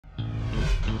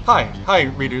Hi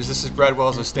readers, this is Brad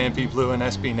Wells of Stampede Blue and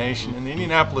SB Nation, and the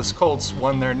Indianapolis Colts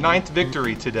won their 9th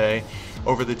victory today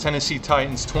over the Tennessee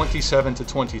Titans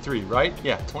 27-23, right?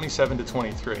 Yeah,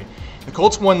 27-23. The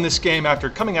Colts won this game after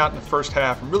coming out in the first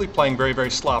half and really playing very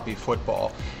sloppy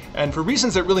football. And for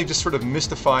reasons that really just sort of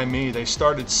mystify me, they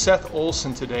started Seth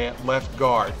Olsen today at left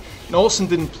guard. And Olsen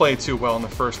didn't play too well in the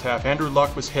first half. Andrew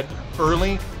Luck was hit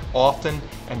early, often,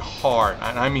 and hard,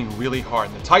 and I mean really hard.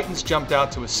 And the Titans jumped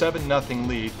out to a 7-0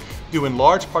 lead, due in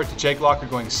large part to Jake Locker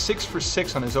going 6 for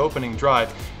 6 on his opening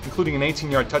drive, including an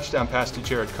 18-yard touchdown pass to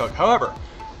Jared Cook. However,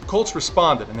 the Colts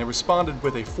responded, and they responded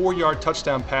with a 4-yard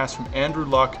touchdown pass from Andrew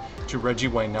Luck to Reggie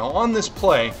Wayne. Now on this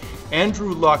play,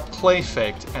 Andrew Luck play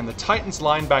faked, and the Titans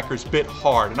linebackers bit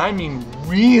hard, and I mean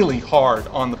really hard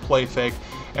on the play fake,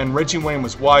 and Reggie Wayne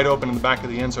was wide open in the back of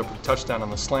the end zone for the touchdown on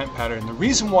the slant pattern. And the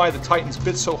reason why the Titans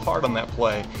bit so hard on that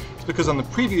play is because on the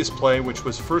previous play, which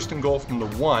was first and goal from the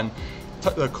 1,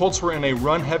 the Colts were in a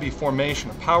run-heavy formation,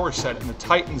 a power set, and the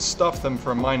Titans stuffed them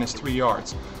for a -3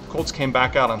 yards. Colts came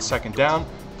back out on second down,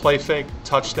 play fake,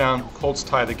 touchdown, Colts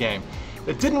tie the game.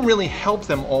 It didn't really help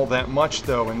them all that much,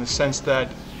 though, in the sense that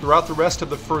throughout the rest of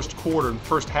the first quarter,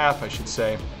 first half I should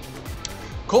say,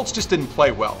 Colts just didn't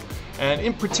play well. And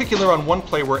in particular on one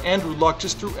play where Andrew Luck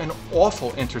just threw an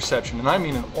awful interception, and I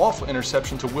mean an awful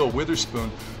interception to Will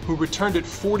Witherspoon, who returned it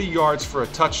 40 yards for a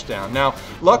touchdown. Now,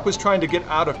 Luck was trying to get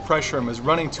out of pressure and was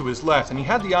running to his left, and he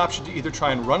had the option to either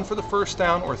try and run for the first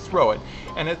down or throw it.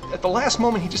 And at the last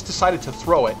moment, he just decided to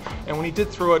throw it. And when he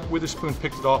did throw it, Witherspoon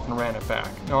picked it off and ran it back.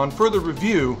 Now, on further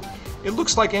review, it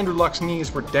looks like Andrew Luck's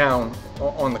knees were down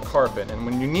on the carpet. And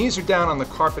when your knees are down on the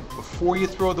carpet before you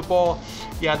throw the ball,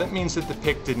 yeah, that means that the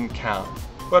pick didn't count.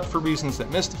 But for reasons that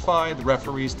mystify, the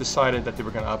referees decided that they were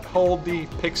going to uphold the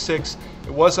pick six.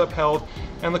 It was upheld,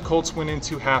 and the Colts went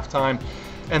into halftime,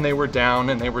 and they were down,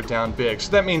 and they were down big.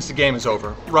 So that means the game is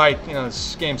over, right? You know,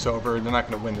 this game's over. They're not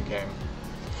going to win the game.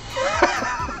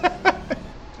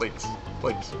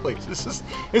 Please.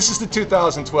 This is the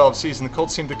 2012 season. The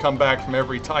Colts seem to come back from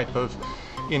every type of,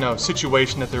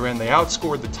 situation that they're in. They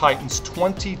outscored the Titans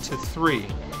 20-3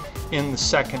 in the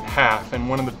second half, and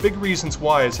one of the big reasons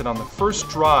why is that on the first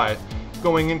drive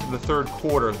going into the third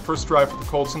quarter, the first drive for the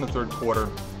Colts in the third quarter,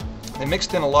 they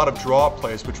mixed in a lot of draw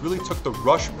plays, which really took the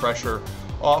rush pressure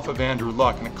off of Andrew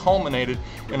Luck, and it culminated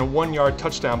in a 1-yard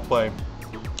touchdown play,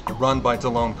 a run by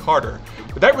DeLone Carter.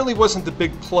 But that really wasn't the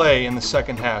big play in the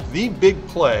second half. The big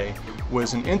play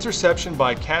was an interception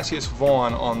by Cassius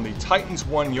Vaughn on the Titans'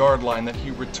 1-yard line that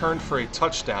he returned for a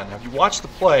touchdown. Now, if you watch the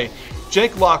play,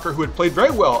 Jake Locker, who had played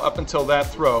very well up until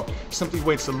that throw, simply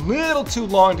waits a little too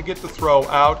long to get the throw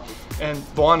out, and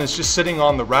Vaughn is just sitting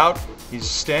on the route. He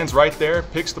stands right there,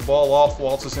 picks the ball off,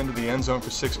 waltzes into the end zone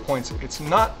for 6 points. It's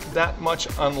not that much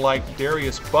unlike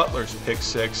Darius Butler's pick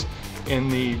six in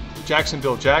the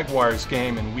Jacksonville Jaguars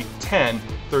game in Week 10,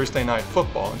 Thursday Night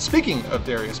Football. And speaking of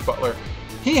Darius Butler,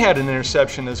 he had an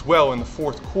interception as well in the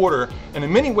fourth quarter, and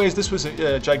in many ways this was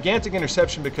a gigantic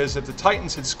interception because if the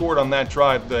Titans had scored on that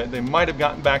drive, they might have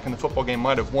gotten back in the football game,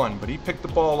 might have won. But he picked the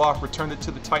ball off, returned it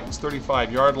to the Titans'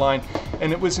 35-yard line,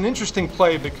 and it was an interesting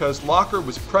play because Locker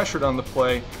was pressured on the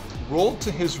play, rolled to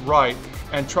his right,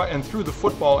 and threw the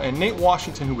football, and Nate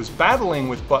Washington, who was battling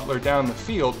with Butler down the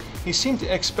field, he seemed to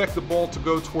expect the ball to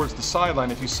go towards the sideline.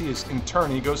 If you see his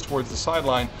turn, he goes towards the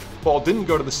sideline. Ball didn't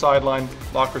go to the sideline.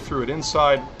 Locker threw it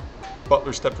inside.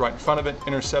 Butler stepped right in front of it,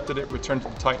 intercepted it, returned to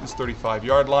the Titans'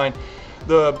 35-yard line.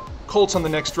 The Colts on the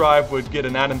next drive would get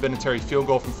an Adam Vinatieri field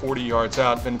goal from 40 yards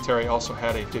out. Vinatieri also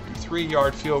had a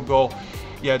 53-yard field goal.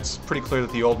 Yeah, it's pretty clear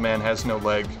that the old man has no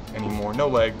leg anymore. No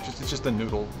leg, it's just a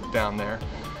noodle down there.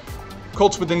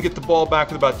 Colts would then get the ball back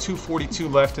with about 2:42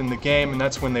 left in the game, and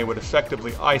that's when they would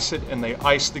effectively ice it, and they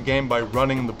iced the game by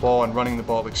running the ball and running the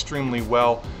ball extremely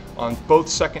well on both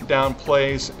second down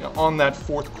plays. On that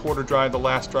fourth quarter drive, the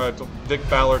last drive, Vic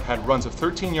Ballard had runs of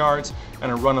 13 yards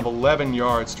and a run of 11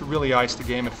 yards to really ice the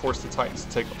game and force the Titans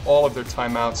to take all of their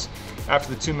timeouts.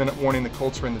 After the 2-minute warning, the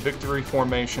Colts were in the victory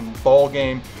formation, ball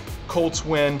game, Colts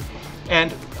win,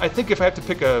 and I think if I have to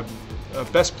pick a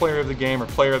best player of the game or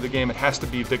player of the game, it has to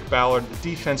be Vic Ballard. The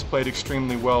defense played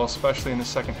extremely well, especially in the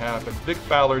second half, but Vic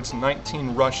Ballard's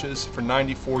 19 rushes for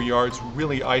 94 yards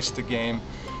really iced the game,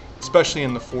 especially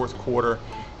in the fourth quarter.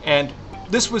 And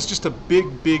this was just a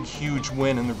big, huge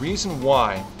win, and the reason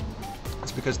why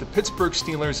is because the Pittsburgh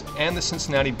Steelers and the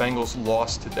Cincinnati Bengals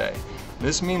lost today.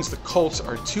 This means the Colts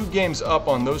are 2 games up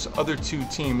on those other 2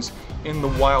 teams in the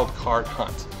wild card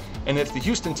hunt. And if the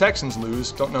Houston Texans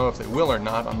lose, don't know if they will or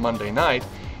not on Monday night,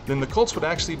 then the Colts would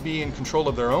actually be in control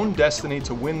of their own destiny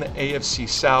to win the AFC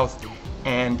South,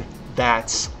 and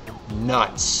that's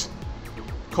nuts.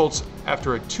 Colts,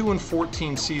 after a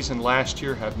 2-14 season last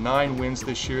year, have 9 wins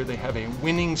this year. They have a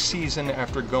winning season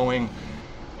after going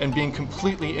and being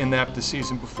completely inept the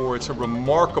season before. It's a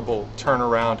remarkable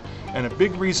turnaround, and a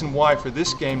big reason why for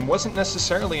this game wasn't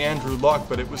necessarily Andrew Luck,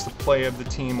 but it was the play of the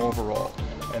team overall.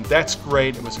 And that's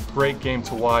great. It was a great game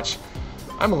to watch.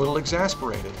 I'm a little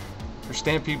exasperated. For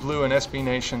Stampede Blue and SB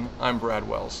Nation, I'm Brad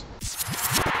Wells.